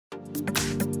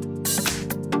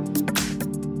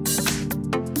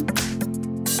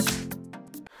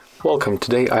Welcome,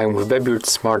 today I am with BeBird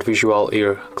Smart Visual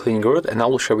Ear Cleaning Rod and I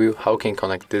will show you how you can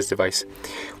connect this device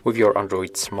with your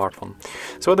Android smartphone.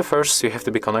 So at first you have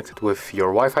to be connected with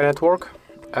your Wi-Fi network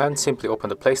and simply open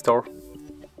the Play Store.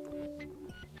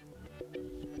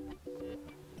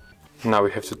 Now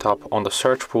we have to tap on the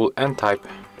search pool and type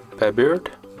BeBird.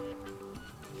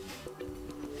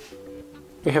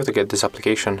 We have to get this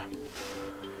application.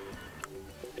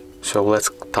 So let's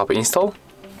tap install.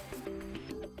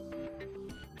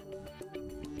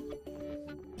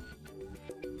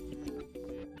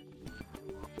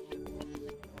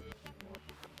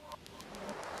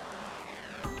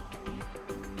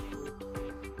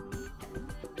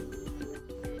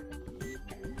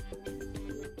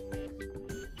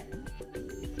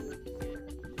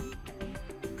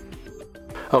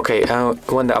 Okay,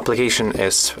 when the application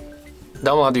is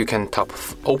downloaded, you can tap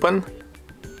open,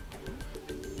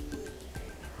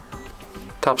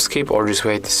 tap skip, or just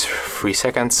wait 3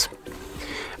 seconds.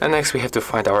 And next we have to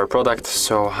find our product.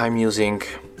 So I'm using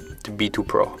the B2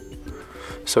 Pro.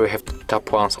 So we have to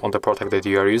tap once on the product that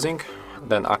you are using,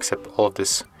 then accept all of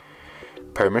this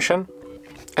permission,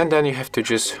 and then you have to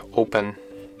just open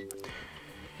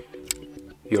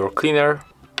your cleaner.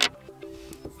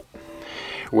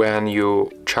 When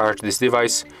you charge this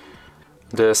device,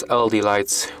 these LED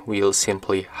lights will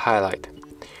simply highlight.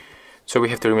 So we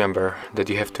have to remember that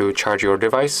you have to charge your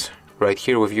device right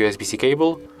here with USB-C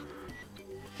cable.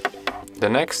 The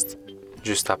next,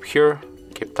 just tap here,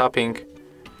 keep tapping,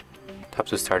 tap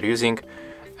to start using,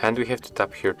 and we have to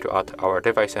tap here to add our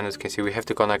device. And as you can see, we have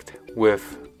to connect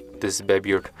with this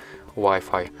BeBird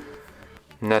Wi-Fi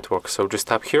network. So just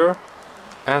tap here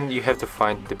and you have to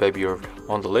find the BeBird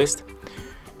on the list.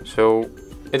 So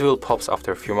it will pop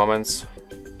after a few moments.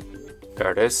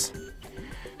 There it is.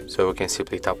 So we can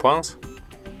simply tap once.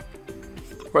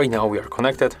 Right now we are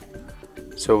connected,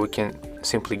 so we can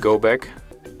simply go back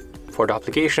for the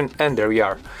application, and there we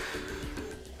are.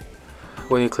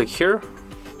 When you click here,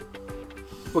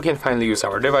 we can finally use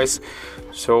our device.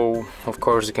 So of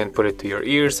course you can put it to your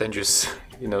ears and just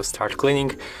start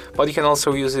cleaning, but you can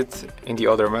also use it in the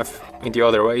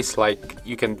other ways. Like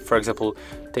you can, for example,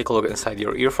 take a look inside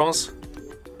your earphones,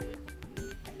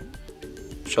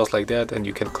 just like that, and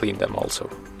you can clean them also.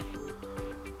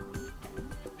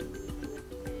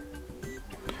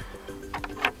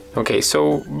 Okay,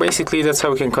 so basically that's how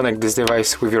you can connect this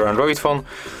device with your Android phone.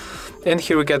 And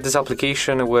here we get this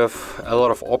application with a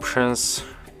lot of options,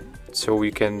 so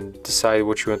you can decide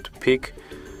what you want to pick.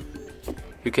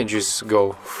 You can just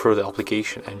go through the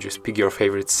application and just pick your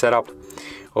favorite setup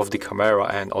of the camera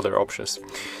and other options.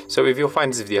 So if you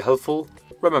find this video helpful,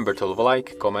 remember to leave a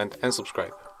like, comment and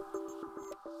subscribe.